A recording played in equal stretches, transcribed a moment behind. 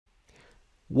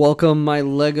Welcome, my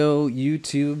Lego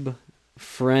YouTube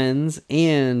friends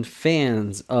and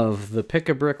fans of the Pick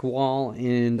a Brick Wall,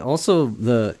 and also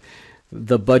the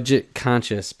budget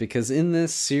conscious. Because in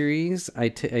this series, I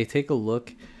take a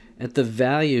look at the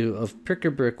value of Pick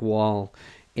a Brick Wall,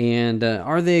 and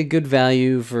are they a good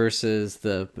value versus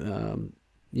the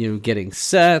getting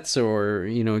sets, or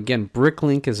again,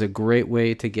 bricklink is a great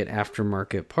way to get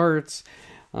aftermarket parts.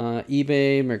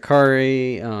 eBay,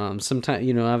 Mercari,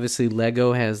 sometimes obviously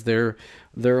Lego has their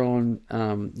own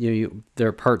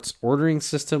their parts ordering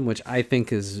system, which I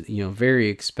think is very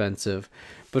expensive.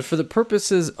 But for the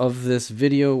purposes of this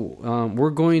video, we're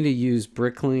going to use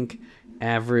bricklink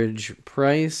average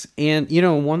price. And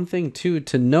one thing too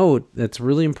to note that's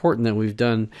really important that we've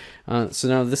done, so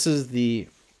now this is the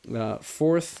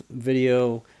fourth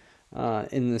video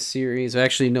in the series.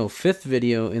 Actually, no, fifth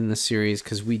video in the series,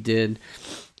 because we did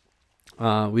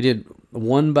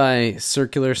one by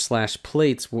circular /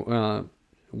 plates,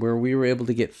 where we were able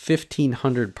to get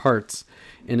 1,500 parts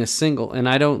in a single. And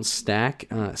I don't stack.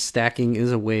 Stacking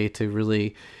is a way to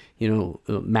really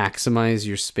maximize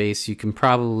your space. You can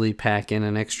probably pack in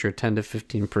an extra 10 to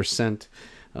 15%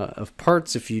 of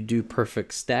parts if you do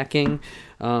perfect stacking.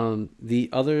 So we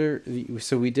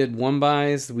did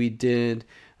 1x, we did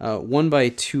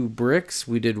 1x2 bricks,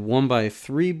 we did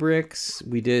 1x3 bricks,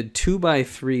 we did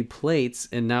 2x3 plates,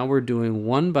 and now we're doing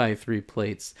 1x3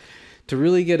 plates to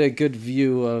really get a good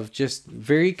view of just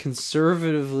very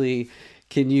conservatively,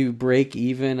 can you break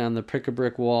even on the Pick a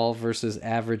Brick Wall versus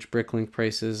average bricklink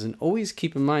prices. And always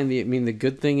keep in mind, the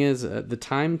good thing is the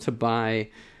time to buy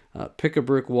Pick a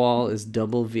Brick Wall is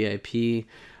double VIP.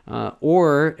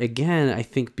 Or again, I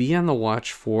think be on the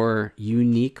watch for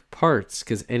unique parts,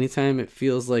 because anytime it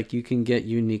feels like you can get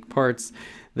unique parts,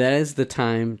 that is the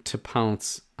time to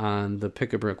pounce on the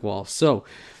Pick a Brick Wall. So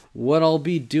what I'll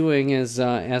be doing is,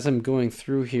 as I'm going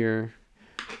through here,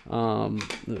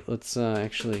 let's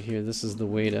actually here, this is the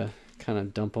way to kind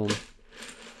of dump them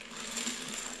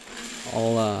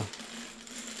all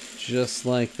just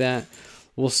like that.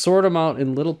 We'll sort them out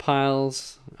in little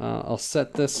piles. I'll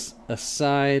set this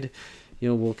aside.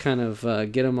 We'll kind of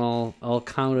get them all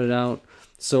counted out.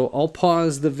 So I'll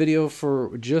pause the video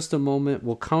for just a moment.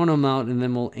 We'll count them out, and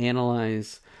then we'll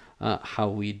analyze how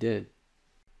we did.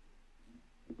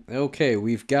 Okay,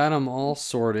 we've got them all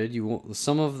sorted.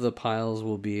 Some of the piles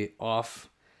will be off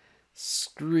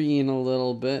screen a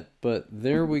little bit, but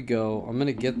there we go. I'm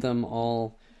gonna get them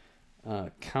all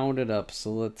counted up.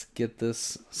 So let's get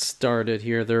this started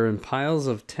here. They're in piles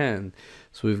of 10.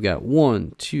 So we've got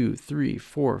 1, 2, 3,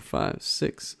 4, 5,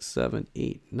 6, 7,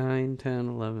 8, 9, 10,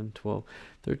 11, 12,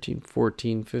 13,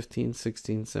 14, 15,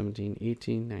 16, 17,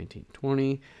 18, 19,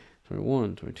 20,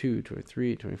 21, 22,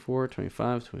 23, 24,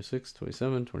 25, 26,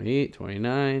 27, 28,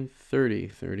 29, 30,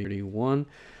 31,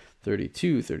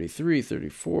 32, 33,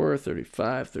 34,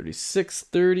 35, 36,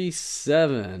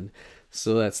 37.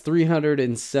 So that's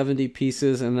 370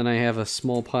 pieces, and then I have a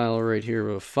small pile right here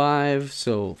of 5,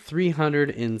 so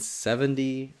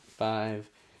 375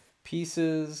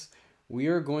 pieces. We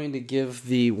are going to give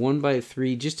the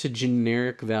 1x3 just a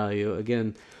generic value.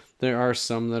 Again, there are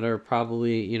some that are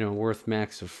probably worth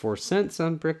max of 4 cents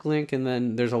on bricklink, and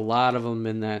then there's a lot of them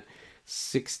in that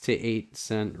 6 to 8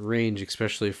 cent range,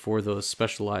 especially for those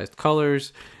specialized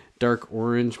colors. Dark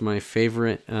orange, my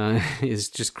favorite, is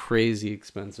just crazy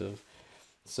expensive.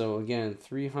 So again,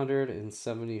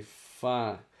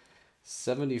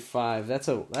 375. That's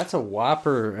a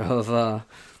whopper of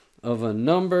a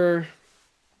number.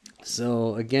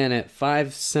 So again, at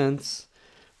 5 cents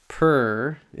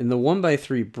per, in the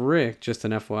 1x3 brick, just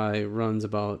an FYI, runs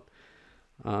about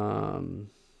let's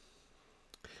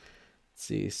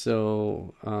see.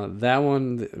 So that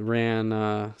one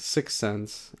ran 6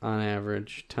 cents on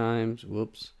average times.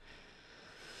 Whoops.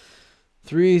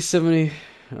 370.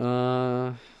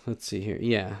 Let's see here.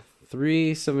 Yeah,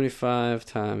 375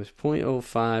 times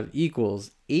 0.05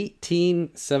 equals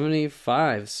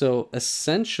 1875. So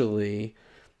essentially,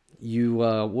 you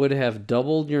would have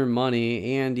doubled your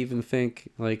money, and even think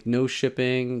like no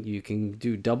shipping. You can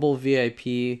do double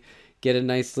VIP, get a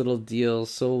nice little deal.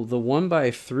 So the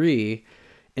 1x3,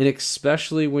 and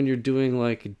especially when you're doing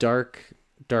like dark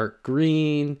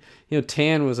green,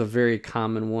 tan was a very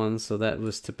common one, so that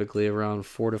was typically around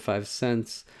 4 to 5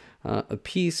 cents a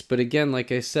piece. But again,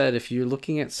 like I said, if you're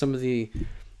looking at some of the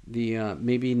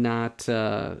maybe not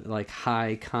like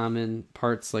high common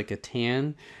parts like a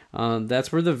tan,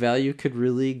 that's where the value could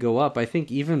really go up. I think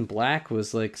even black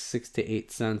was like 6 to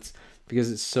 8 cents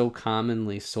because it's so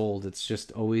commonly sold. It's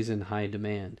just always in high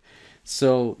demand.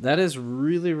 So that is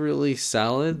really, really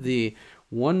solid. The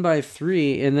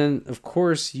 1x3, and then of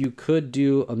course you could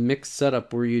do a mixed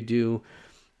setup where you do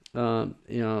and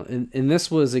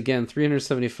this was again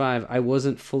 375. I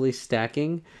wasn't fully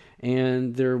stacking,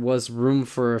 and there was room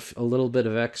for a little bit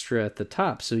of extra at the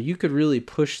top, so you could really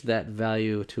push that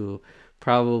value to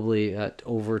probably at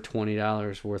over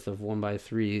 $20 worth of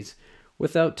 1x3s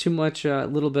without too much, a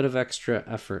little bit of extra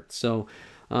effort. So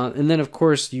and then of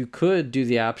course you could do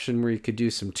the option where you could do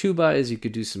some 2x, you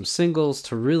could do some singles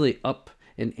to really up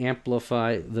and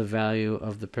amplify the value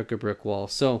of the Pick-a-Brick wall.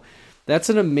 So that's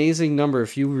an amazing number.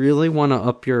 If you really want to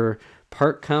up your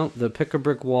part count, the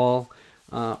Pick-a-Brick wall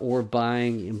or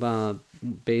buying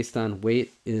based on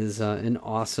weight is an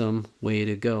awesome way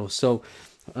to go. So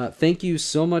thank you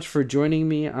so much for joining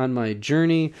me on my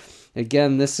journey.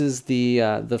 Again, this is the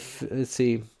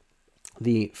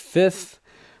fifth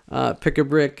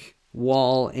Pick-a-Brick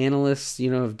wall analyst,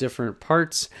 of different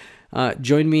parts.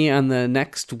 Join me on the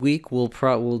next week. We'll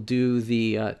do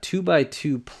the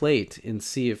 2x2 plate and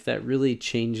see if that really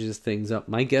changes things up.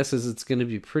 My guess is it's going to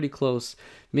be pretty close,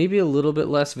 maybe a little bit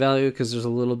less value because there's a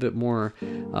little bit more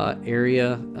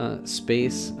area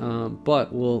space,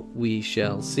 but we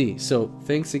shall see. So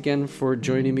thanks again for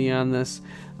joining me on this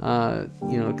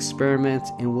experiment,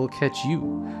 and we'll catch you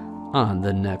on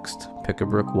the next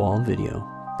Pick-a-Brick wall video.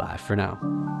 Bye for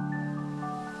now.